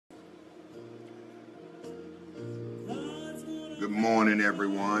Good morning,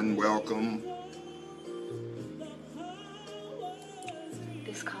 everyone. Welcome.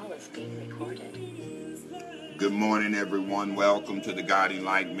 This call is being recorded. Good morning, everyone. Welcome to the Guiding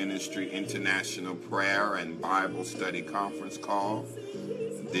Light Ministry International Prayer and Bible Study Conference Call.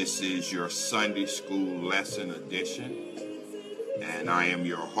 This is your Sunday School Lesson Edition, and I am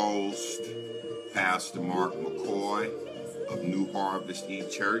your host, Pastor Mark McCoy of New Harvest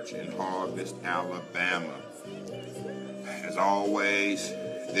Church in Harvest, Alabama. As always,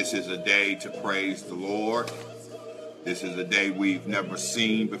 this is a day to praise the Lord. This is a day we've never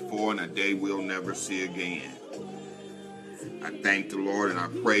seen before and a day we'll never see again. I thank the Lord and I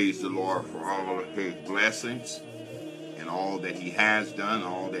praise the Lord for all of his blessings and all that he has done,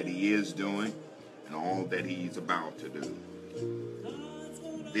 all that he is doing, and all that he's about to do.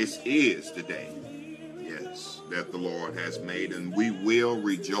 This is the day, yes, that the Lord has made, and we will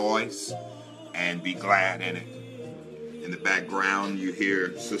rejoice and be glad in it. In the background, you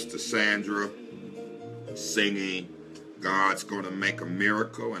hear Sister Sandra singing, God's going to make a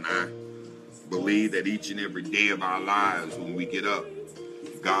miracle, and I believe that each and every day of our lives when we get up,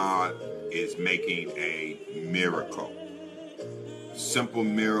 God is making a miracle. Simple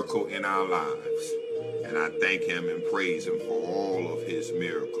miracle in our lives. And I thank him and praise him for all of his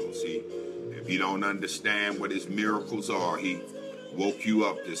miracles. If you don't understand what his miracles are, he woke you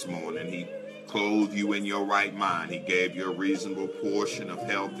up this morning. He clothed you in your right mind. He gave you a reasonable portion of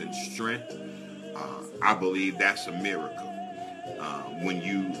health and strength. I believe that's a miracle. When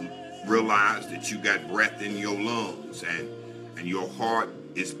you realize that you got breath in your lungs and your heart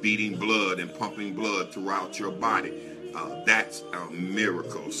is beating blood and pumping blood throughout your body, that's a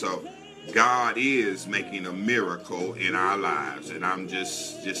miracle. So God is making a miracle in our lives, and I'm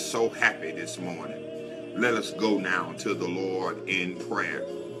just so happy this morning. Let us go now to the Lord in prayer.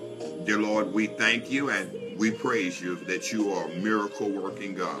 Dear Lord, we thank you and we praise you that you are a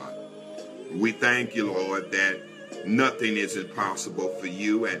miracle-working God. We thank you, Lord, that nothing is impossible for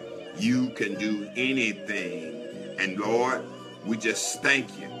you and you can do anything. And Lord, we just thank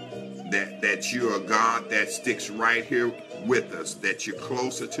you that you're a God that sticks right here with us, that you're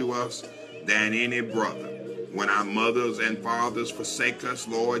closer to us than any brother. When our mothers and fathers forsake us,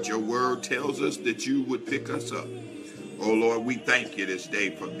 Lord, your word tells us that you would pick us up. Oh, Lord, we thank you this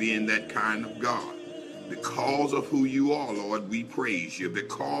day for being that kind of God. Because of who you are, Lord, we praise you.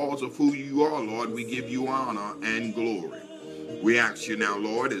 Because of who you are, Lord, we give you honor and glory. We ask you now,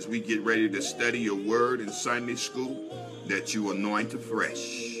 Lord, as we get ready to study your word in Sunday school, that you anoint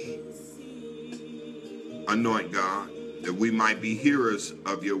afresh. Anoint, God, that we might be hearers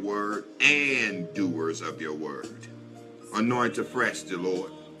of your word and doers of your word. Anoint afresh, dear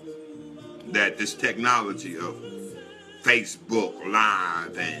Lord, that this technology of Facebook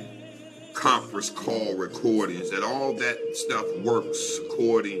Live and conference call recordings, that all that stuff works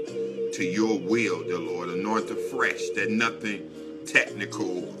according to your will, dear Lord. Anoint afresh, that nothing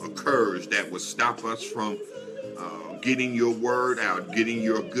technical occurs that would stop us from getting your word out, getting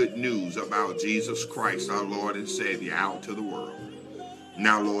your good news about Jesus Christ, our Lord and Savior, out to the world.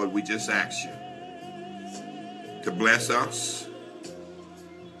 Now, Lord, we just ask you to bless us.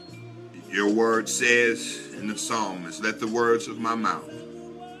 Your word says in the psalmist, let the words of my mouth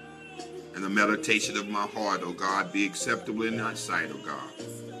and the meditation of my heart, O God, be acceptable in thy sight, O God,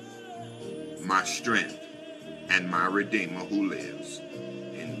 my strength and my Redeemer who lives.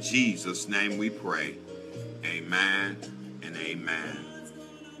 In Jesus' name we pray. Amen and amen.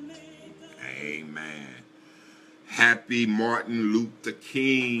 Amen. Happy Martin Luther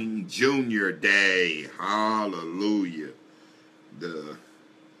King Jr. Day. Hallelujah. The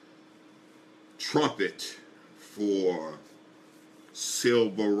trumpet for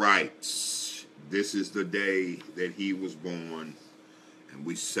civil rights. This is the day that he was born, and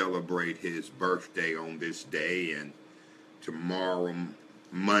we celebrate his birthday on this day. And tomorrow,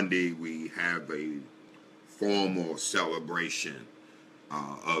 Monday, we have a formal celebration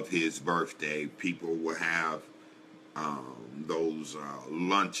of his birthday. People will have those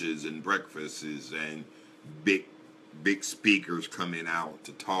lunches and breakfasts and big speakers coming out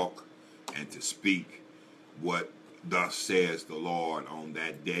to talk and to speak what thus says the Lord on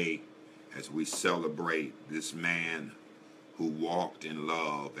that day, as we celebrate this man who walked in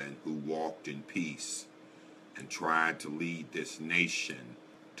love and who walked in peace and tried to lead this nation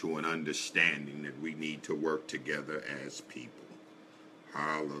to an understanding that we need to work together as people.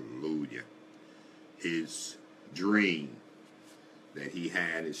 Hallelujah. His dream that he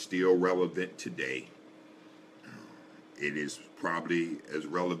had is still relevant today. It is probably as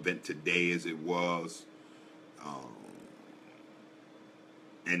relevant today as it was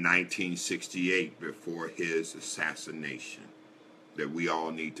in 1968 before his assassination. that we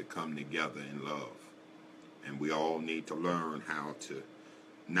all need to come together in love. And we all need to learn how to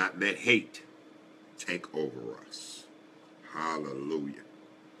not let hate take over us. Hallelujah.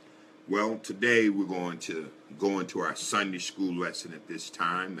 Well, today we're going to go into our Sunday school lesson at this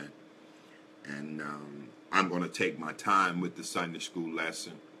time. And I'm going to take my time with the Sunday school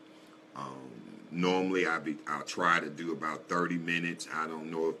lesson. Normally I'll try to do about 30 minutes. I don't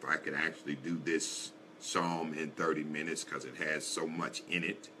know if I could actually do this psalm in 30 minutes because it has so much in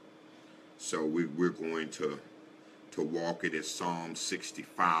it. So we're going to walk it as Psalm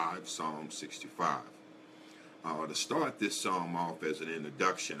 65. Psalm 65. To start this psalm off as an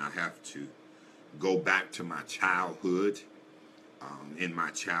introduction, I have to go back to my childhood. In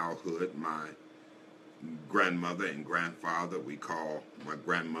my childhood, my grandmother and grandfather, we call my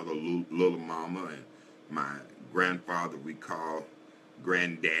grandmother Little Mama, and my grandfather we call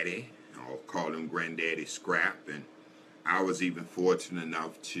Granddaddy. I'll call him Granddaddy Scrap. And I was even fortunate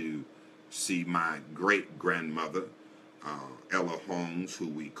enough to see my great-grandmother, Ella Holmes, who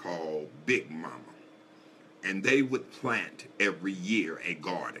we call Big Mama. And they would plant every year a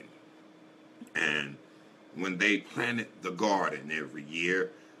garden. And when they planted the garden every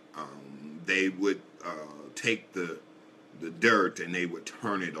year, they would take the dirt and they would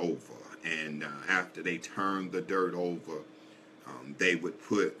turn it over. And after they turned the dirt over, they would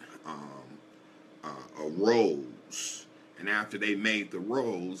put a rows. And after they made the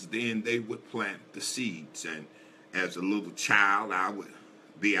rows, then they would plant the seeds. And as a little child, I would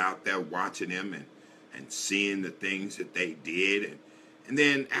be out there watching them and seeing the things that they did. And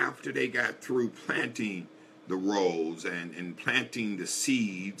then after they got through planting the rows and planting the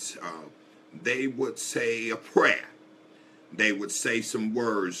seeds, they would say a prayer. They would say some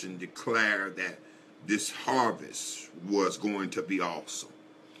words and declare that this harvest was going to be awesome.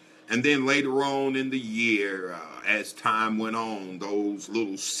 And then later on in the year, as time went on, those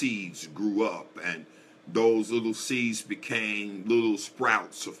little seeds grew up, and those little seeds became little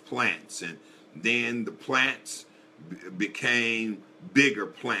sprouts of plants. And then the plants became bigger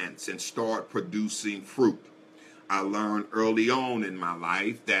plants and start producing fruit. I learned early on in my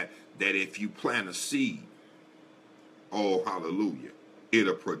life that if you plant a seed, oh hallelujah,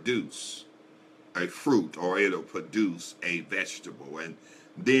 it'll produce a fruit or it'll produce a vegetable. And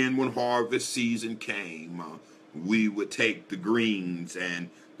then when harvest season came, we would take the greens and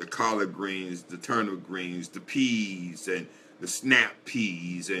the collard greens, the turnip greens, the peas and the snap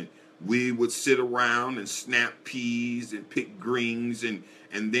peas, and we would sit around and snap peas and pick greens, and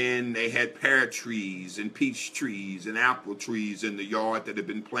then they had pear trees and peach trees and apple trees in the yard that had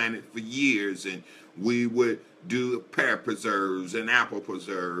been planted for years, and we would do pear preserves and apple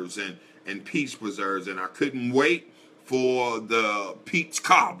preserves and peach preserves, and I couldn't wait for the peach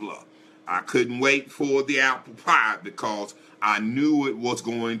cobbler. I couldn't wait for the apple pie because I knew it was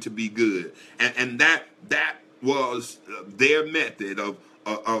going to be good. And that was their method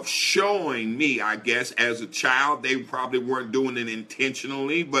of showing me, I guess, as a child. They probably weren't doing it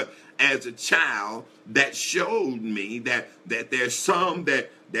intentionally, but as a child, that showed me that there's some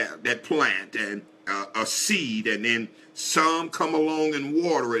that plant and a seed, and then some come along and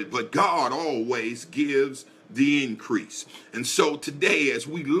water it, but God always gives the increase. And so today, as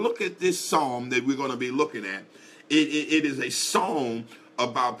we look at this psalm that we're going to be looking at, it is a psalm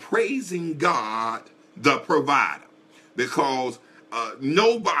about praising God, the provider, because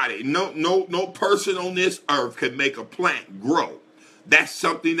nobody, no person on this earth can make a plant grow. That's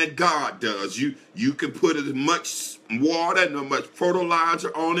something that God does. You can put as much water and as much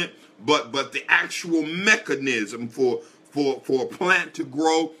fertilizer on it, but the actual mechanism for a plant to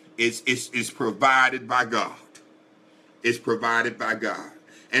grow is provided by God. It's provided by God.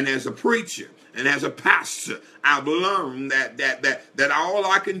 And as a preacher and as a pastor, I've learned that all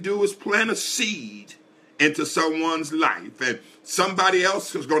I can do is plant a seed into someone's life, and somebody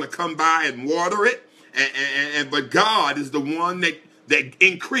else is going to come by and water it, but God is the one that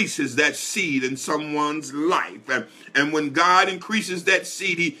increases that seed in someone's life. And when God increases that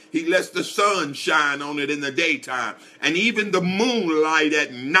seed, he lets the sun shine on it in the daytime, and even the moonlight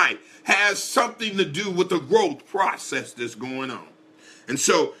at night has something to do with the growth process that's going on. And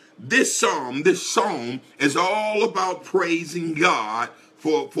so this psalm is all about praising God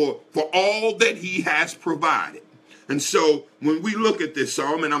for all that he has provided. And so when we look at this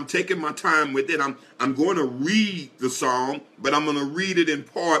psalm, and I'm taking my time with it, I'm going to read the psalm, but I'm going to read it in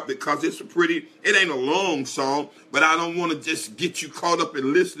part because it ain't a long psalm, but I don't want to just get you caught up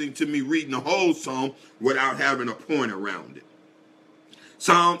in listening to me reading the whole psalm without having a point around it.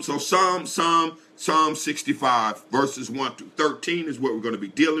 Psalm 65, verses 1 through 13 is what we're going to be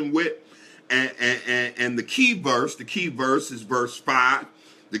dealing with. And the key verse is verse 5.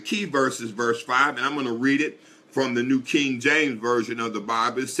 The key verse is verse 5, and I'm going to read it from the New King James Version of the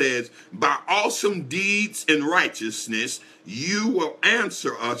Bible. It says, by awesome deeds and righteousness, you will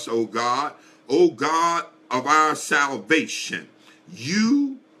answer us, O God of our salvation.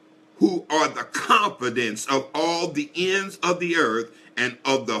 You who are the confidence of all the ends of the earth and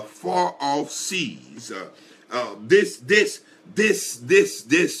of the far off seas. This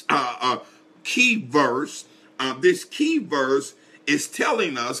key verse is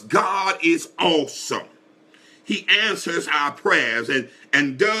telling us God is awesome. He answers our prayers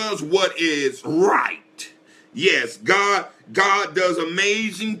and does what is right. Yes, God does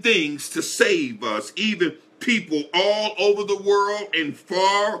amazing things to save us, even people all over the world in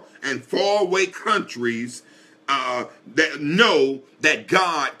far away countries that know that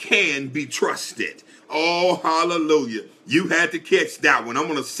God can be trusted. Oh, hallelujah. You had to catch that one. I'm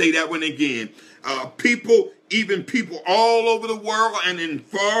going to say that one again. Even people all over the world and in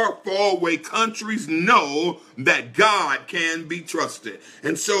far away countries know that God can be trusted.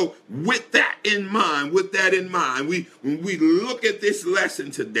 And so with that in mind, when we look at this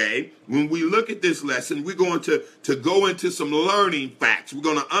lesson today, we're going to go into some learning facts. We're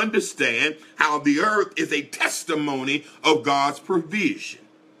going to understand how the earth is a testimony of God's provision.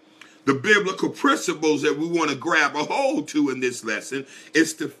 The biblical principles that we want to grab a hold to in this lesson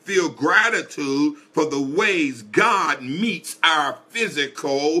is to feel gratitude for the ways God meets our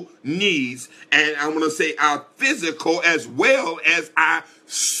physical needs. And I'm going to say our physical as well as our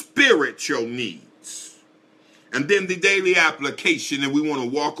spiritual needs. And then the daily application, and we want to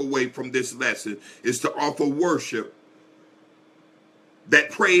walk away from this lesson, is to offer worship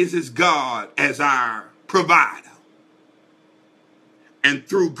that praises God as our provider. And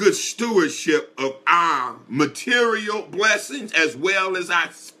through good stewardship of our material blessings as well as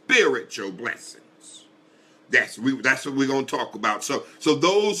our spiritual blessings. That's what we're going to talk about. So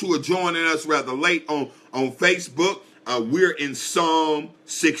those who are joining us rather late on Facebook, we're in Psalm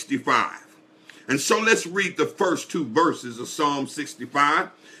 65. And so let's read the first two verses of Psalm 65.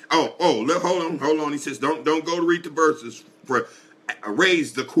 Hold on. He says, don't go to read the verses.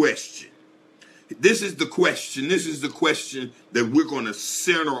 Raise the question. This is the question. This is the question that we're going to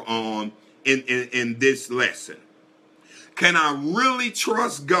center on in this lesson. Can I really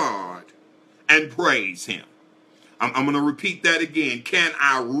trust God and praise him? I'm going to repeat that again. Can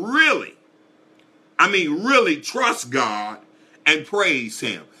I really trust God and praise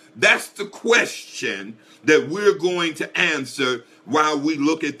him? That's the question that we're going to answer while we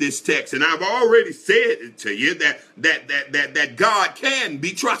look at this text. And I've already said it to you that God can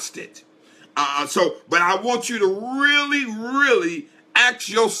be trusted. But I want you to really ask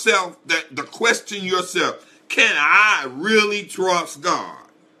yourself the question yourself. Can I really trust God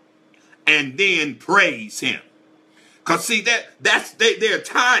and then praise him? Because see, they're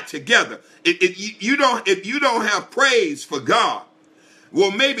tied together. If you don't have praise for God,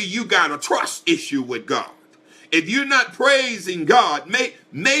 well, maybe you got a trust issue with God. If you're not praising God,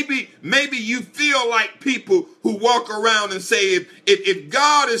 maybe you feel like people who walk around and say, if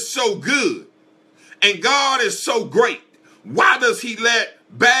God is so good and God is so great, why does he let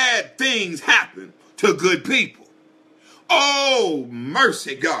bad things happen to good people? Oh,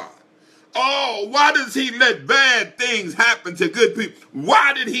 mercy, God. Oh, why does he let bad things happen to good people?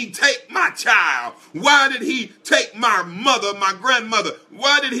 Why did he take my child? Why did he take my mother, my grandmother?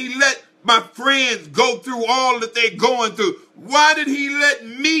 Why did he let my friends go through all that they're going through? Why did he let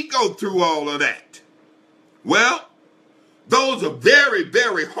me go through all of that? Well, those are very,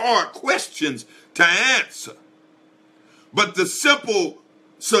 very hard questions to answer. But the simple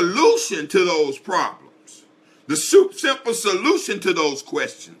solution to those problems, the simple solution to those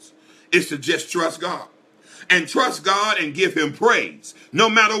questions is to just trust God. And trust God and give him praise, no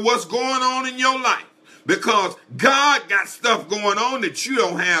matter what's going on in your life. Because God got stuff going on that you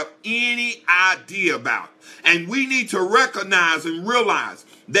don't have any idea about. And we need to recognize and realize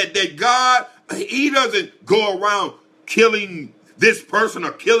that God, he doesn't go around killing this person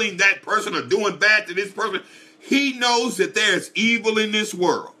or killing that person or doing bad to this person. He knows that there's evil in this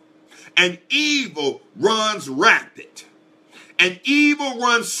world. And evil runs rampant. And evil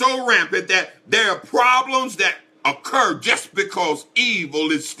runs so rampant that there are problems that occur just because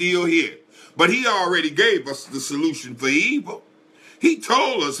evil is still here. But he already gave us the solution for evil. He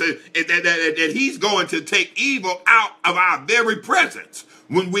told us that he's going to take evil out of our very presence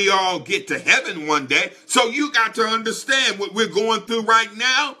when we all get to heaven one day. So you got to understand what we're going through right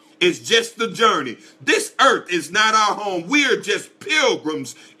now is just the journey. This earth is not our home. We're just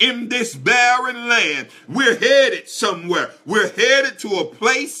pilgrims in this barren land. We're headed somewhere. We're headed to a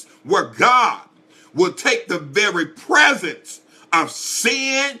place where God will take the very presence of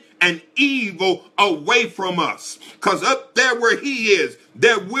sin and evil away from us. Because up there where he is,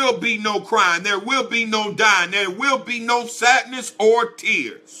 there will be no crying, there will be no dying, there will be no sadness or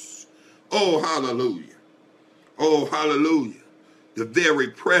tears. Oh, hallelujah. Oh, hallelujah. The very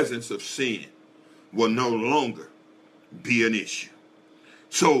presence of sin will no longer be an issue.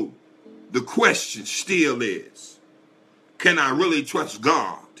 So the question still is, can I really trust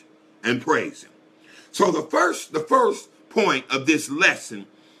God and praise him? So the first point of this lesson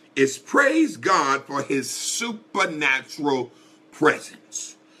is praise God for his supernatural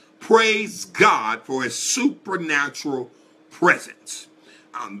presence. Praise God for his supernatural presence.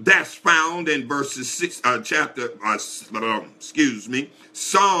 That's found in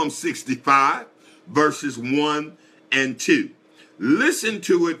Psalm 65, verses 1 and 2. Listen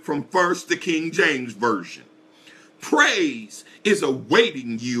to it from first the King James Version. Praise is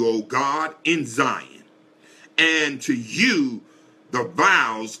awaiting you, O God, in Zion, and to you the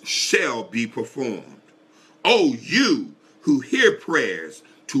vows shall be performed. O you who hear prayers,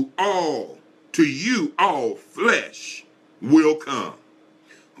 to you all flesh will come.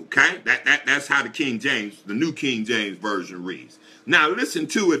 Okay, that's how the New King James Version reads. Now listen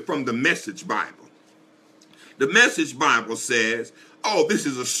to it from the Message Bible. The Message Bible says, oh, this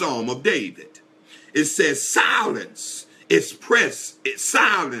is a Psalm of David. It says, silence is praise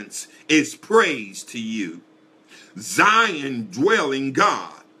to you, Zion dwelling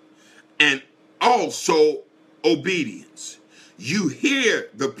God, and also obedience. You hear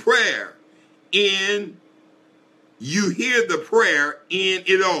the prayer in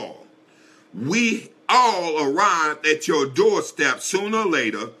it all. We all arrived at your doorstep sooner or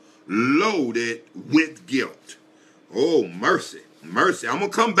later, loaded with guilt. Oh, mercy, mercy. I'm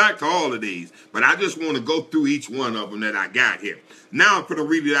going to come back to all of these, but I just want to go through each one of them that I got here. Now I'm going to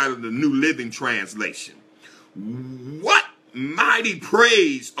read it out of the New Living Translation. What mighty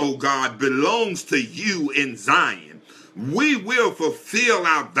praise, O God, belongs to you in Zion. We will fulfill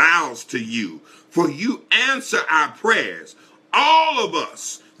our vows to you, for you answer our prayers. All of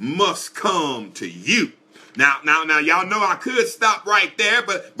us must come to you. Now, y'all know I could stop right there,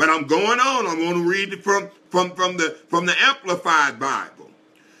 but I'm going on. I'm going to read it from the Amplified Bible.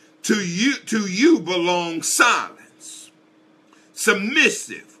 To you belongs silence,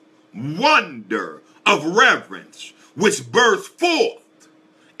 submissive wonder of reverence, which bursts forth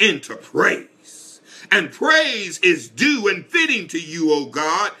into praise. And praise is due and fitting to you, O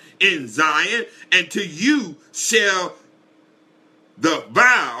God, in Zion, and to you shall the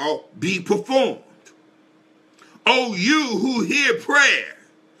vow be performed. O you who hear prayer,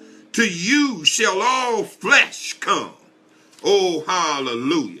 to you shall all flesh come. Oh,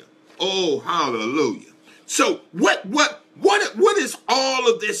 hallelujah. Oh, hallelujah. So what is all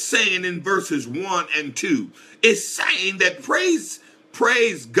of this saying in verses 1 and 2? It's saying that praise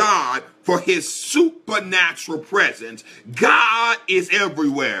God for his supernatural presence. God is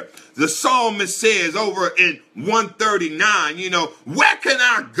everywhere. The psalmist says over in 139, where can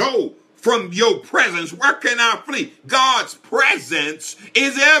I go from your presence? Where can I flee? God's presence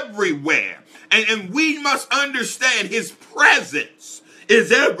is everywhere. And we must understand his presence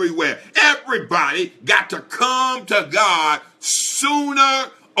is everywhere. Everybody got to come to God sooner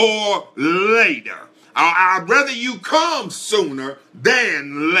or later. I'd rather you come sooner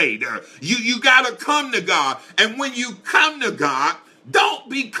than later. You got to come to God. And when you come to God, don't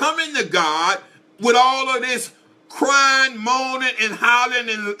be coming to God with all of this crying, moaning, and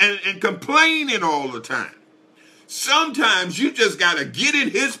hollering and complaining all the time. Sometimes you just got to get in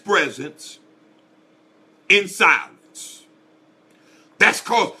his presence in silence. That's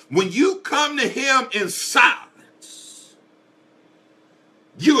called, when you come to him in silence,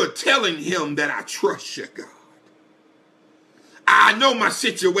 you are telling him that I trust you, God. I know my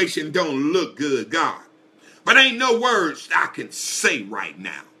situation don't look good, God, but ain't no words I can say right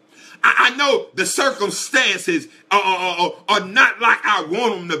now. I know the circumstances are not like I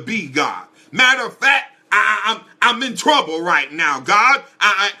want them to be, God. Matter of fact, I'm in trouble right now, God.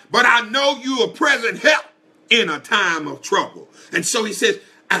 But I know you are present help in a time of trouble. And so he says,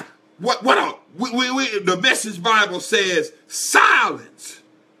 the Message Bible says, silence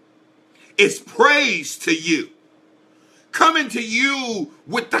is praise to you. Coming to you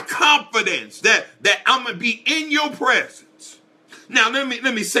with the confidence that I'm going to be in your presence. Now, let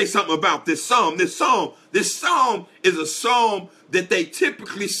me say something about this psalm. This psalm is a psalm that they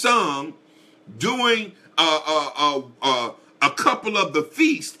typically sung during a couple of the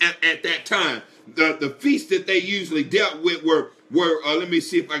feasts at that time. The feasts that they usually dealt with were let me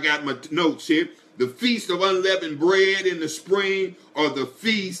see if I got my notes here. the Feast of Unleavened Bread in the spring, or the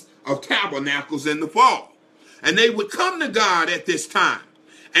Feast of Tabernacles in the fall. And they would come to God at this time,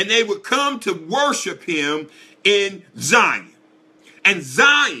 and they would come to worship him in Zion. And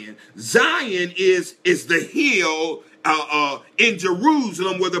Zion is the hill in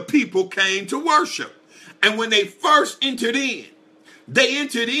Jerusalem where the people came to worship. And when they first entered in, they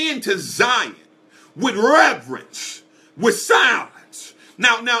entered into Zion with reverence, with silence.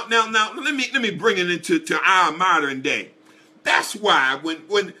 Now, let me bring it into our modern day. That's why when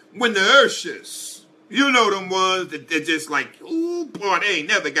the ushers, you know them ones that they're just like, ooh, boy, they ain't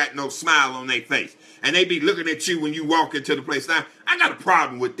never got no smile on their face. And they be looking at you when you walk into the place. Now, I got a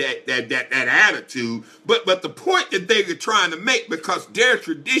problem with that attitude. But the point that they were trying to make, because their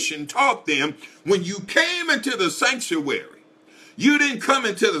tradition taught them, when you came into the sanctuary, you didn't come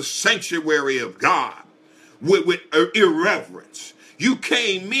into the sanctuary of God with irreverence. You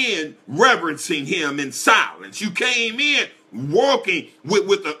came in reverencing him in silence. You came in walking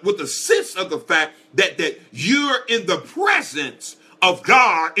with a sense of the fact that you're in the presence of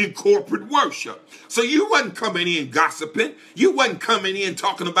God in corporate worship. So you wasn't coming in gossiping. You wasn't coming in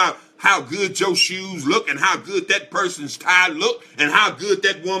talking about how good your shoes look and how good that person's tie look and how good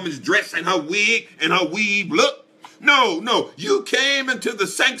that woman's dress and her wig and her weave look. No. You came into the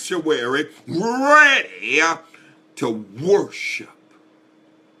sanctuary ready to worship.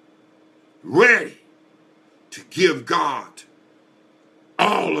 Ready to give God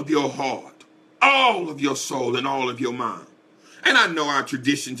all of your heart, all of your soul, and all of your mind. And I know our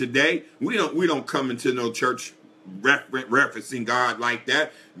tradition today, we don't come into no church referencing God like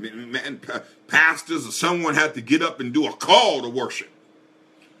that. Man, pastors or someone have to get up and do a call to worship.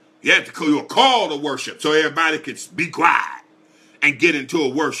 You have to do a call to worship so everybody can be quiet and get into a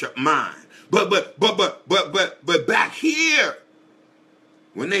worship mind. But back here,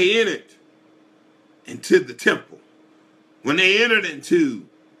 when they entered into the temple, when they entered into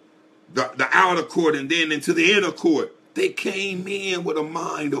the outer court and then into the inner court, they came in with a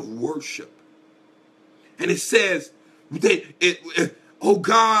mind of worship. And it says, oh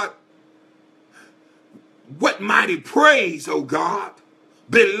God, what mighty praise, oh God,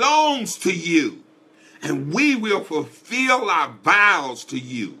 belongs to you. And we will fulfill our vows to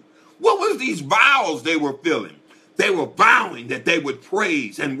you. What was these vows they were filling? They were vowing that they would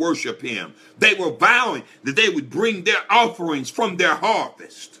praise and worship him. They were vowing that they would bring their offerings from their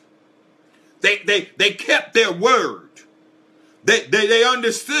harvest. They kept their word. They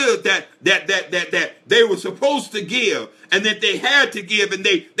understood that they were supposed to give and that they had to give and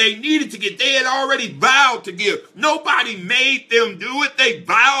they needed to give. They had already vowed to give. Nobody made them do it. They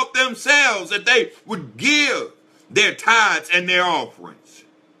vowed themselves that they would give their tithes and their offerings.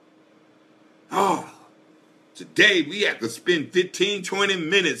 Oh, today we have to spend 15, 20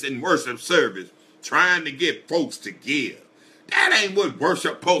 minutes in worship service trying to get folks to give. That ain't what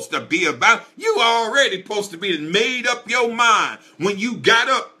worship supposed to be about. You already supposed to be made up your mind when you got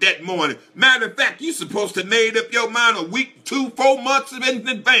up that morning. Matter of fact, you supposed to made up your mind a week, 2, 4 months in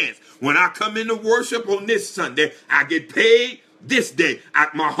advance. When I come into worship on this Sunday, I get paid this day.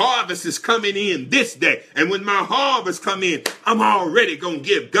 My harvest is coming in this day. And when my harvest come in, I'm already going to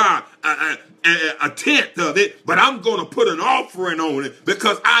give God a tenth of it, but I'm going to put an offering on it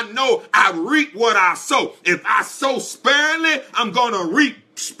because I know I reap what I sow. If I sow sparingly, I'm going to reap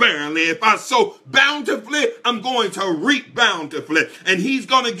sparingly. If I sow bountifully, I'm going to reap bountifully. And he's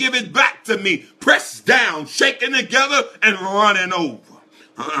going to give it back to me, pressed down, shaken together, and running over.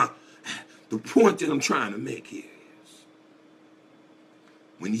 The point that I'm trying to make here is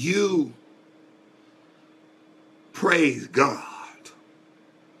when you praise God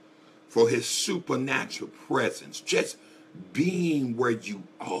for his supernatural presence, just being where you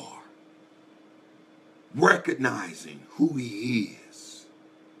are, recognizing who he is,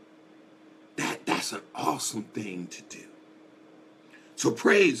 that's an awesome thing to do. So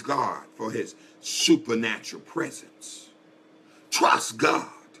praise God for his supernatural presence. Trust God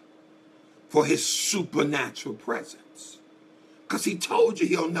for his supernatural presence. Because he told you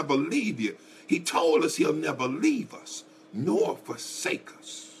he'll never leave you. He told us he'll never leave us, nor forsake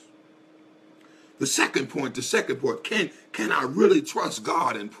us. The second point, can I really trust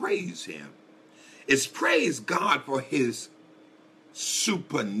God and praise him? Is praise God for his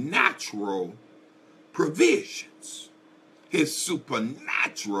supernatural provisions. His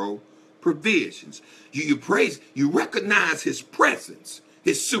supernatural provisions. You praise, you recognize his presence,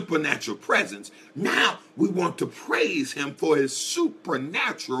 his supernatural presence. Now we want to praise him for his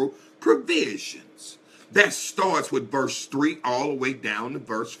supernatural provisions. That starts with verse 3 all the way down to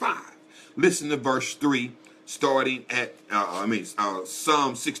verse 5. Listen to verse 3, starting at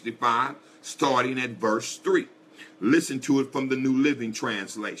Psalm 65, starting at verse 3. Listen to it from the New Living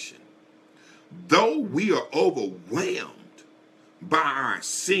Translation. Though we are overwhelmed by our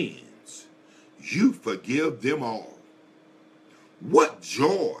sins, you forgive them all. What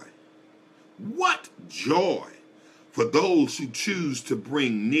joy for those who choose to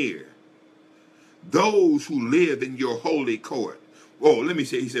bring near, those who live in your holy court. Oh, let me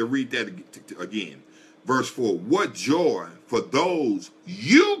say, he said, read that again. Verse 4, what joy for those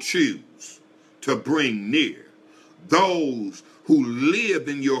you choose to bring near, those who live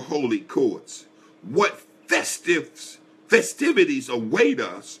in your holy courts. What festivities await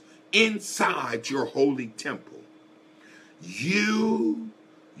us inside your holy temple. You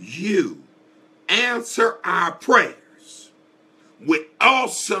answer our prayers with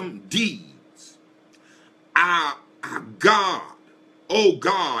awesome deeds. Our God, oh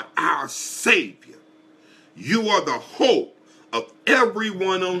God, our Savior, you are the hope of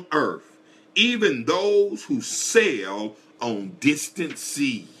everyone on earth, even those who sail on distant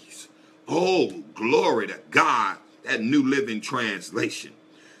seas. Oh, glory to God, that New Living Translation.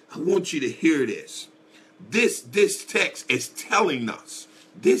 I want you to hear this. This text is telling us,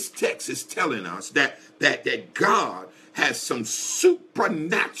 that God has some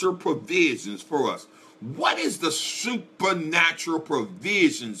supernatural provisions for us. What is the supernatural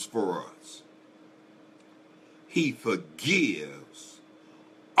provisions for us? He forgives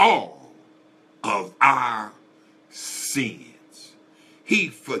all of our sins. He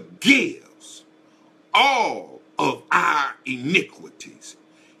forgives all of our iniquities.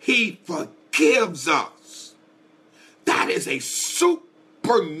 He forgives us. That is a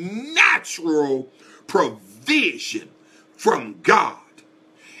supernatural provision from God.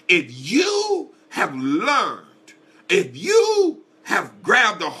 If you have learned, if you have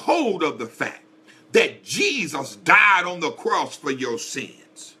grabbed a hold of the fact that Jesus died on the cross for your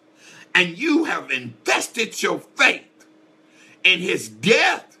sins, and you have invested your faith in his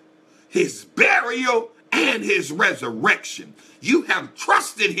death, his burial, and his resurrection, you have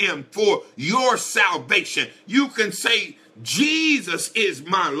trusted him for your salvation. You can say, Jesus is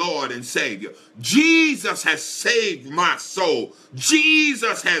my Lord and Savior. Jesus has saved my soul.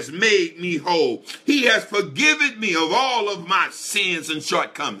 Jesus has made me whole. He has forgiven me of all of my sins and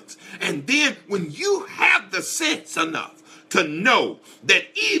shortcomings. And then when you have the sense enough to know that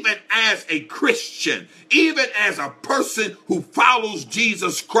even as a Christian, even as a person who follows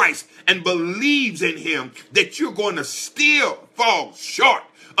Jesus Christ and believes in him, that you're going to still fall short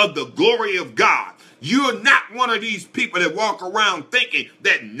of the glory of God. You're not one of these people that walk around thinking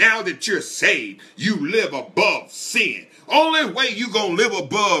that now that you're saved, you live above sin. Only way you gonna live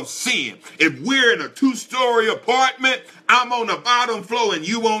above sin, if we're in a 2-story apartment, I'm on the bottom floor and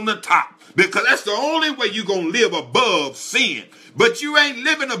you on the top. Because that's the only way you're going to live above sin. But you ain't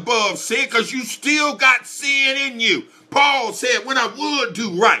living above sin because you still got sin in you. Paul said, when I would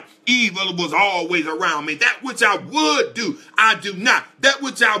do right, evil was always around me. That which I would do, I do not. That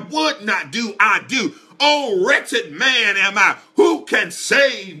which I would not do, I do. Oh, wretched man am I. Who can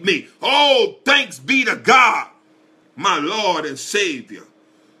save me? Oh, thanks be to God, my Lord and Savior,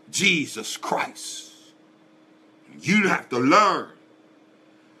 Jesus Christ. You have to learn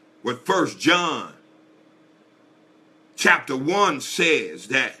what 1 John chapter 1 says,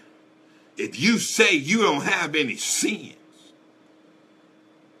 that if you say you don't have any sins,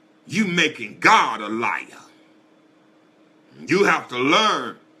 you making God a liar. You have to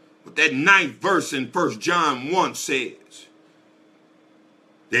learn what that 9th verse in 1 John 1 says,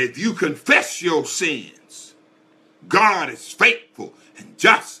 that if you confess your sins, God is faithful and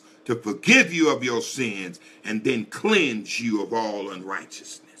just to forgive you of your sins and then cleanse you of all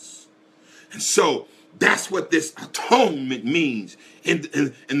unrighteousness. And so that's what this atonement means in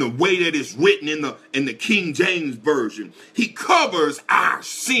the way that it's written in the King James Version. He covers our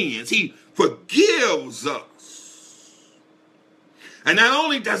sins. He forgives us. And not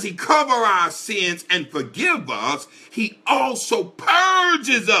only does he cover our sins and forgive us, he also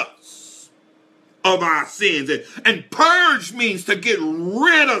purges us of our sins. And purge means to get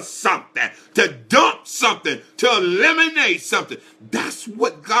rid of something, to dump something, to eliminate something. That's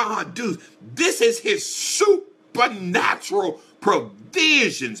what God does. This is his supernatural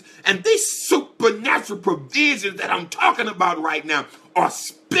provisions. And these supernatural provisions that I'm talking about right now are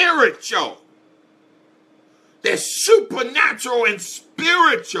spiritual. They're supernatural and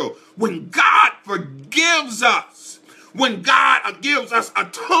spiritual. When God forgives us, when God gives us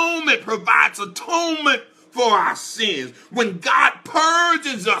atonement, provides atonement for our sins, when God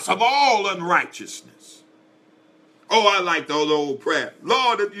purges us of all unrighteousness. Oh, I like those old prayers.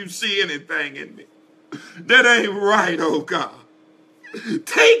 Lord, if you see anything in me that ain't right, oh God,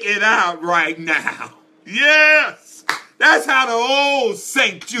 Take it out right now. Yes. That's how the old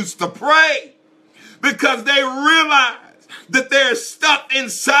saints used to pray, because they realized that there's stuff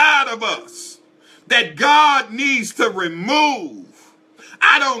inside of us that God needs to remove.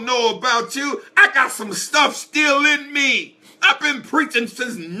 I don't know about you. I got some stuff still in me. I've been preaching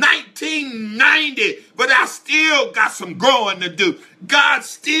since 1990, but I still got some growing to do. God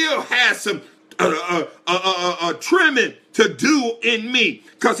still has some trimming to do in me,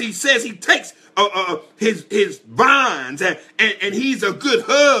 because he says he takes his bonds, and he's a good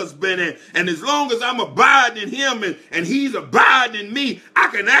husband, and as long as I'm abiding in him and he's abiding in me, I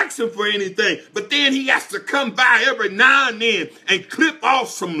can ask him for anything. But then he has to come by every now and then and clip off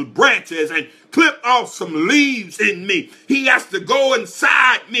some branches and clip off some leaves in me. He has to go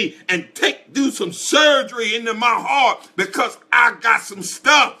inside me and do some surgery into my heart, because I got some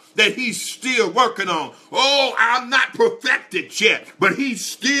stuff that he's still working on. Oh, I'm not perfected yet, but he's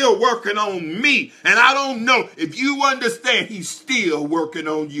still working on me. And I don't know if you understand, he's still working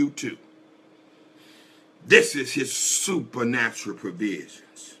on you too. This is his supernatural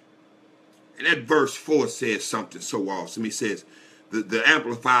provisions. And that verse 4 says something so awesome. He says, the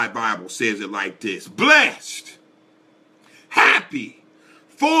Amplified Bible says it like this: blessed, happy,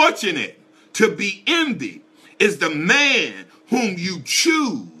 fortunate, to be envied is the man whom you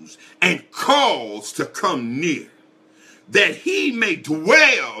choose and cause to come near, that he may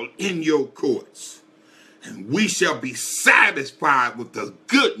dwell in your courts, and we shall be satisfied with the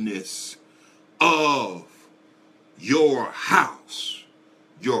goodness of your house,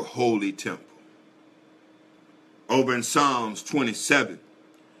 your holy temple. Over in Psalms 27,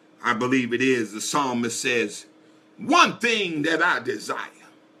 I believe it is, the psalmist says, one thing that I desire,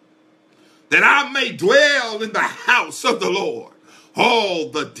 that I may dwell in the house of the Lord all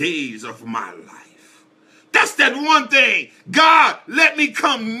the days of my life. That's that one thing. God, let me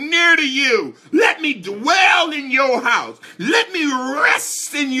come near to you. Let me dwell in your house. Let me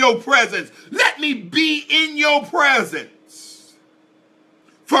rest in your presence. Let me be in your presence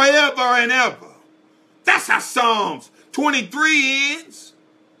forever and ever. That's how Psalms 23 ends.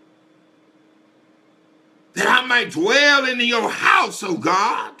 That I might dwell in your house, O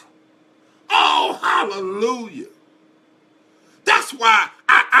God. Oh, hallelujah. That's why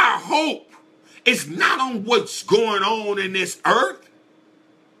our hope is not on what's going on in this earth.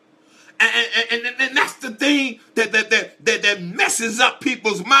 And that's the thing that messes up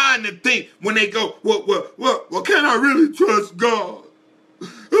people's mind, to think when they go, well, can I really trust God?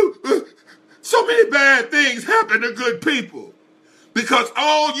 So many bad things happen to good people, because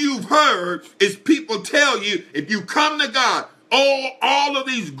all you've heard is people tell you, if you come to God, all of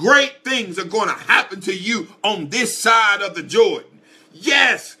these great things are going to happen to you on this side of the Jordan.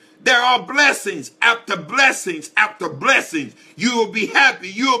 Yes, there are blessings after blessings after blessings. You will be happy.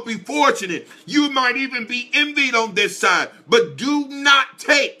 You will be fortunate. You might even be envied on this side. But do not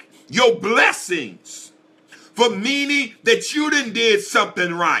take your blessings for meaning that you did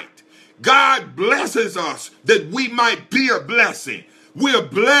something right. God blesses us that we might be a blessing. We're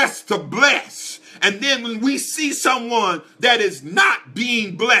blessed to bless. And then when we see someone that is not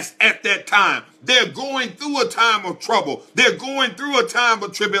being blessed at that time, they're going through a time of trouble, they're going through a time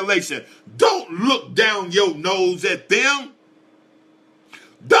of tribulation, don't look down your nose at them.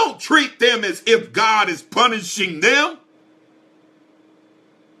 Don't treat them as if God is punishing them.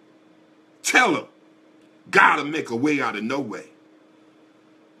 Tell them, God will make a way out of no way.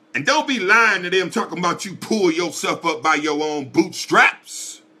 And don't be lying to them talking about you pull yourself up by your own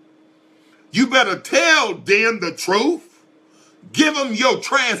bootstraps. You better tell them the truth. Give them your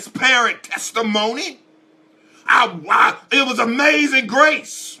transparent testimony. It was amazing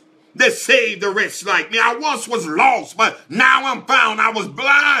grace that saved a wretch like me. I once was lost, but now I'm found. I was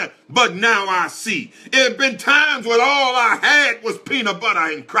blind, but now I see. It had been times when all I had was peanut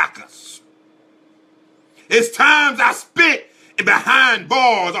butter and crackers. It's times I spent behind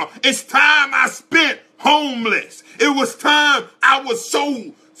bars. It's time I spent homeless. It was time I was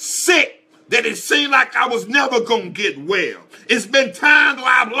so sick that it seemed like I was never going to get well. It's been times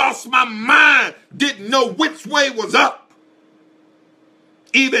where I've lost my mind, didn't know which way was up.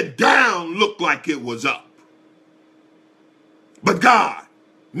 Even down looked like it was up. But God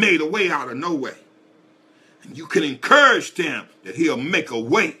made a way out of no way. And you can encourage them that he'll make a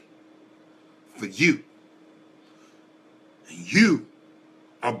way for you. And you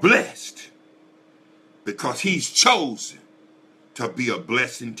are blessed because he's chosen to be a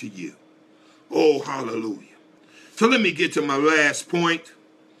blessing to you. Oh, hallelujah. So let me get to my last point.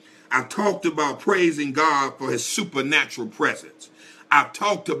 I've talked about praising God for his supernatural presence. I've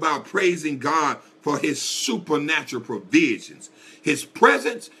talked about praising God for his supernatural provisions. His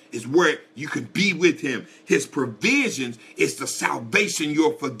presence is where you can be with him. His provisions is the salvation,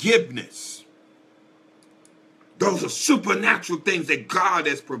 your forgiveness. Those are supernatural things that God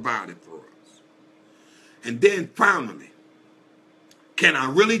has provided for us. And then finally, can I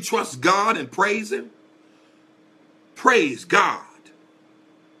really trust God and praise him? Praise God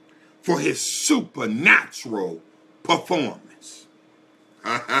for his supernatural performance.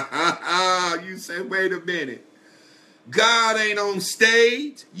 You say, wait a minute. God ain't on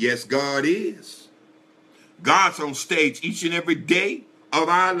stage. Yes, God is. God's on stage each and every day of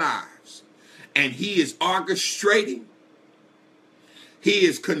our lives. And he is orchestrating. He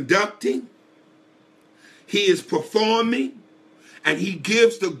is conducting. He is performing. And he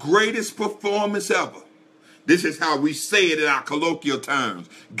gives the greatest performance ever. This is how we say it in our colloquial terms.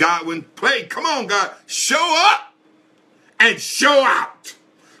 God, when play, come on, God, show up and show out.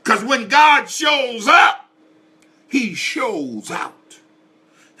 Because when God shows up, he shows out.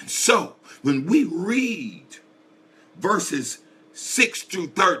 And so, when we read verses 6 through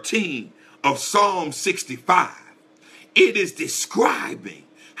 13 of Psalm 65, it is describing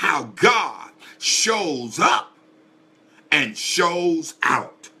how God shows up and shows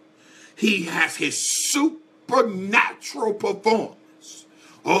out. He has his supernatural performance.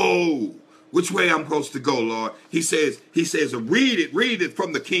 Oh, which way I'm supposed to go, Lord? He says, read it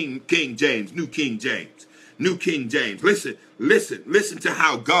from the King James, New King James. New King James. Listen to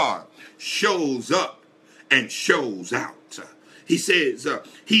how God shows up and shows out. He says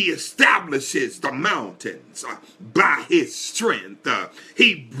he establishes the mountains by his strength.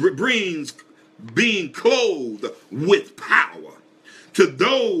 He brings being clothed with power.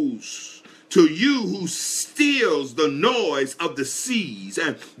 To you who stills the noise of the seas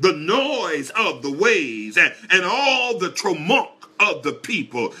and the noise of the waves and all the tumult of the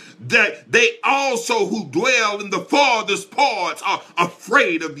people, that they also who dwell in the farthest parts are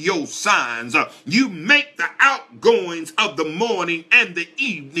afraid of your signs. You make the outgoings of the morning and the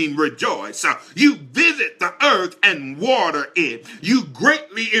evening rejoice. You visit the earth and water it. You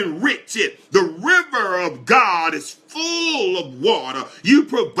greatly enrich it. The river of God is full of water. You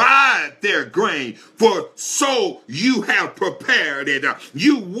provide their grain, for so you have prepared it.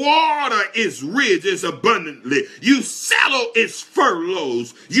 You water its ridges abundantly. You settle its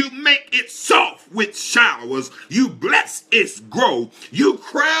furrows. You make it soft with showers. You bless its growth. You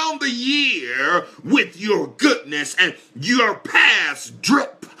crown the year with your goodness, and your paths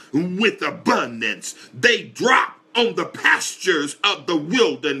drip with abundance. They drop on the pastures of the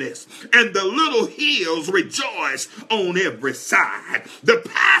wilderness, and the little hills rejoice on every side. The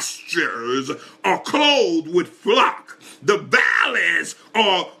pastures are clothed with flock. The valleys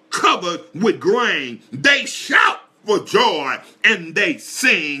are covered with grain. They shout for joy and they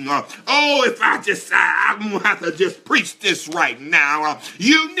sing. If I'm going to have to just preach this right now.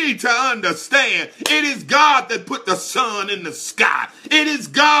 You need to understand it is God that put the sun in the sky. It is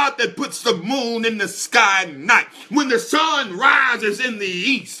God that puts the moon in the sky at night. When the sun rises in the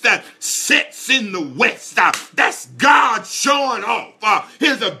east, sets in the west, that's God showing off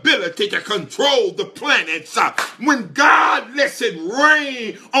his ability to control the planets. When God lets it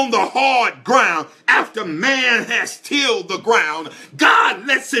rain on the hard ground after man has tilled the ground, God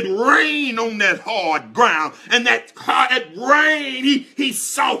lets it rain on that hard ground, and that rain he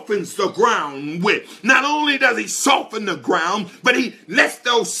softens the ground with. Not only does he soften the ground, but he lets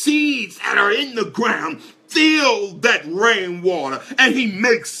those seeds that are in the ground feel that rainwater, and he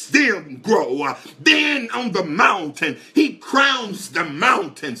makes them grow. Then on the mountain, he crowns the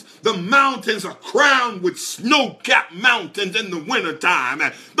mountains. The mountains are crowned with snow-capped mountains in the wintertime.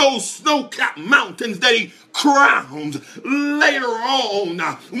 And those snow-capped mountains that he crowns later on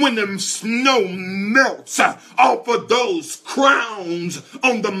when the snow melts off of those crowns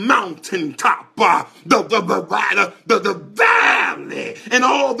on the mountaintop, the valley and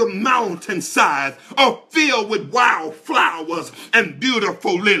all the mountainsides are filled with wild flowers and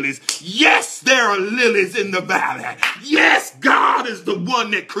beautiful lilies. Yes, there are lilies in the valley. Yes, God is the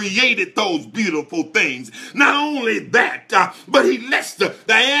one that created those beautiful things. Not only that, but he lets the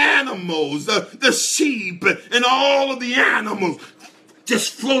animals, the sheep, and all of the animals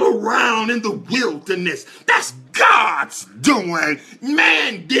just float around in the wilderness. That's God's doing.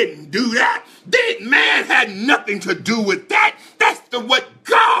 Man didn't do that. Man had nothing to do with that. That's what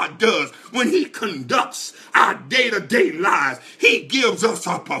God does when he conducts our day-to-day lives. He gives us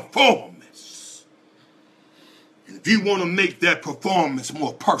a performance. And if you want to make that performance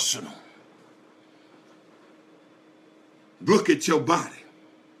more personal, look at your body.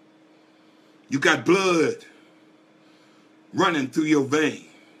 You got blood running through your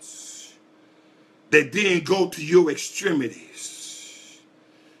veins that then go to your extremities.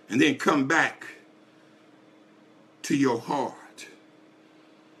 and then come back to your heart.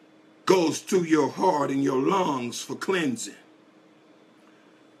 Goes through your heart and your lungs for cleansing.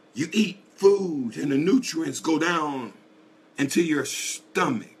 You eat food and the nutrients go down into your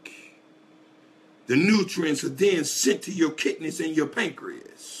stomach. The nutrients are then sent to your kidneys and your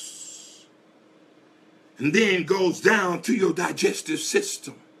pancreas. And then goes down to your digestive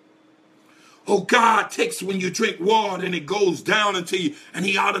system. Oh, God takes when you drink water and it goes down into you, and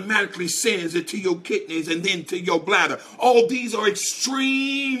he automatically sends it to your kidneys and then to your bladder. All these are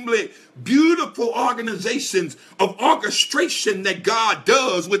extremely beautiful organizations of orchestration that God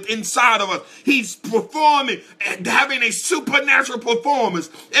does within inside of us. He's performing and having a supernatural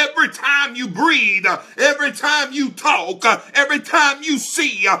performance every time you breathe, every time you talk, every time you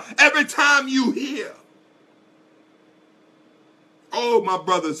see, every time you hear. Oh, my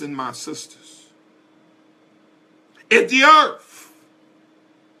brothers and my sisters. If the earth,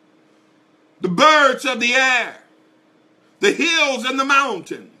 the birds of the air, the hills and the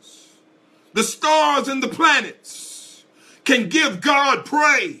mountains, the stars and the planets can give God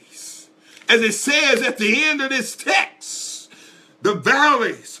praise, as it says at the end of this text, the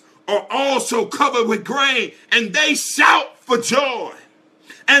valleys are also covered with grain, and they shout for joy,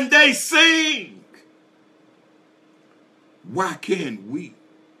 and they sing. Why can't we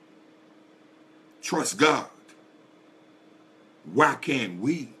trust God? Why can't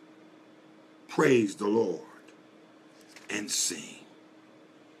we praise the Lord and sing?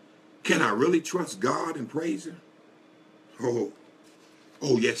 Can I really trust God and praise him? Oh,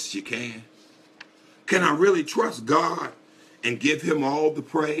 yes, you can. Can I really trust God and give him all the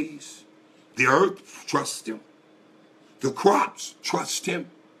praise? The earth trusts him. The crops trust him.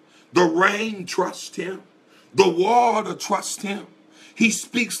 The rain trusts him. The water trusts him. He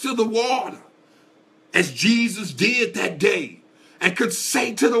speaks to the water as Jesus did that day, and could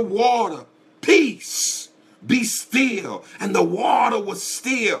say to the water, peace, be still. And the water was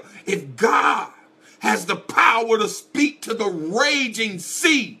still. If God has the power to speak to the raging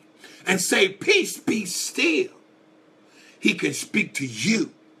sea and say, peace, be still, he can speak to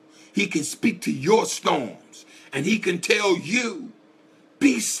you. He can speak to your storms. And he can tell you,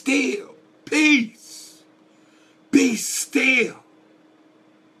 be still, peace, be still.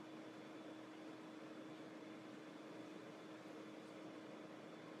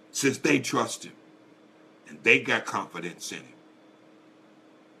 Since they trust him and they got confidence in him,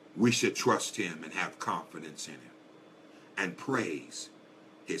 we should trust him and have confidence in him and praise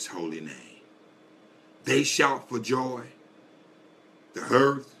his holy name. They shout for joy, the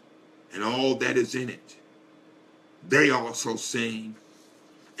earth and all that is in it. They also sing,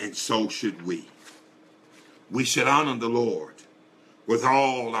 and so should we. We should honor the Lord with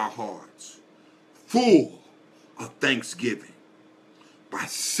all our hearts, full of thanksgiving, by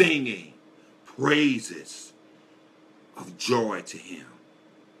singing praises of joy to him,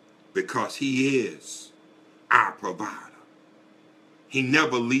 because he is our provider. He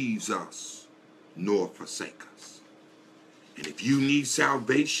never leaves us nor forsakes us. And if you need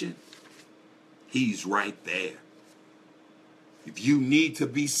salvation, he's right there. If you need to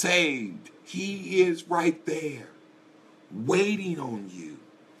be saved, he is right there, waiting on you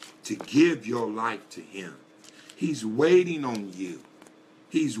to give your life to him. He's waiting on you.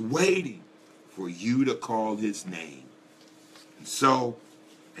 He's waiting for you to call his name. And so,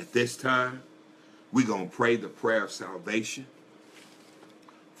 at this time, we're going to pray the prayer of salvation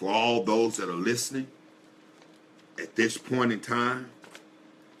for all those that are listening. At this point in time,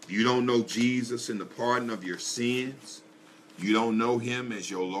 if you don't know Jesus and the pardon of your sins, you don't know him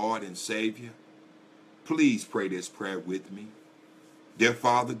as your Lord and Savior, please pray this prayer with me. Dear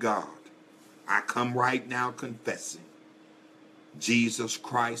Father God, I come right now confessing Jesus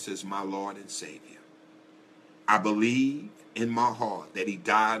Christ is my Lord and Savior. I believe in my heart that he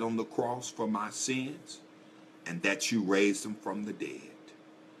died on the cross for my sins and that you raised him from the dead.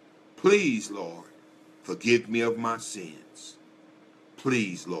 Please, Lord, forgive me of my sins.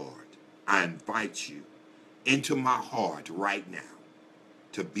 Please, Lord, I invite you into my heart right now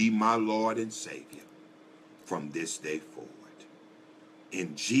to be my Lord and Savior from this day forward.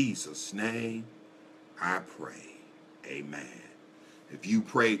 In Jesus' name, I pray. Amen. If you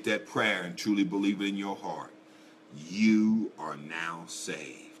prayed that prayer and truly believe it in your heart, you are now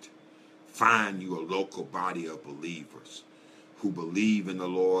saved. Find you a local body of believers who believe in the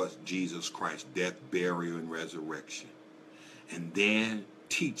Lord Jesus Christ's death, burial, and resurrection, and then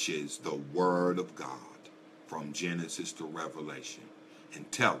teaches the Word of God from Genesis to Revelation,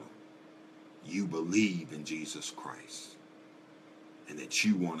 and tell them you believe in Jesus Christ and that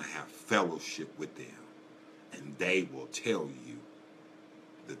you want to have fellowship with them, and they will tell you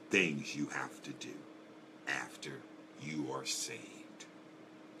the things you have to do after you are saved.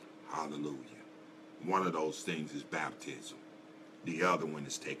 Hallelujah. One of those things is baptism. The other one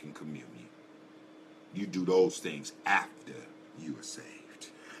is taking communion. You do those things after you are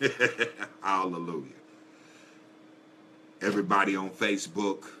saved. Hallelujah. Everybody on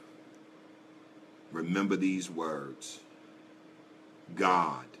Facebook, remember these words.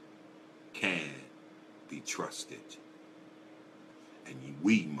 God can be trusted, and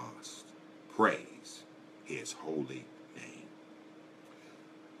we must praise his holy name.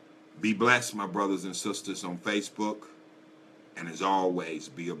 Be blessed, my brothers and sisters on Facebook, and as always,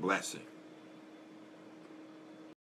 be a blessing.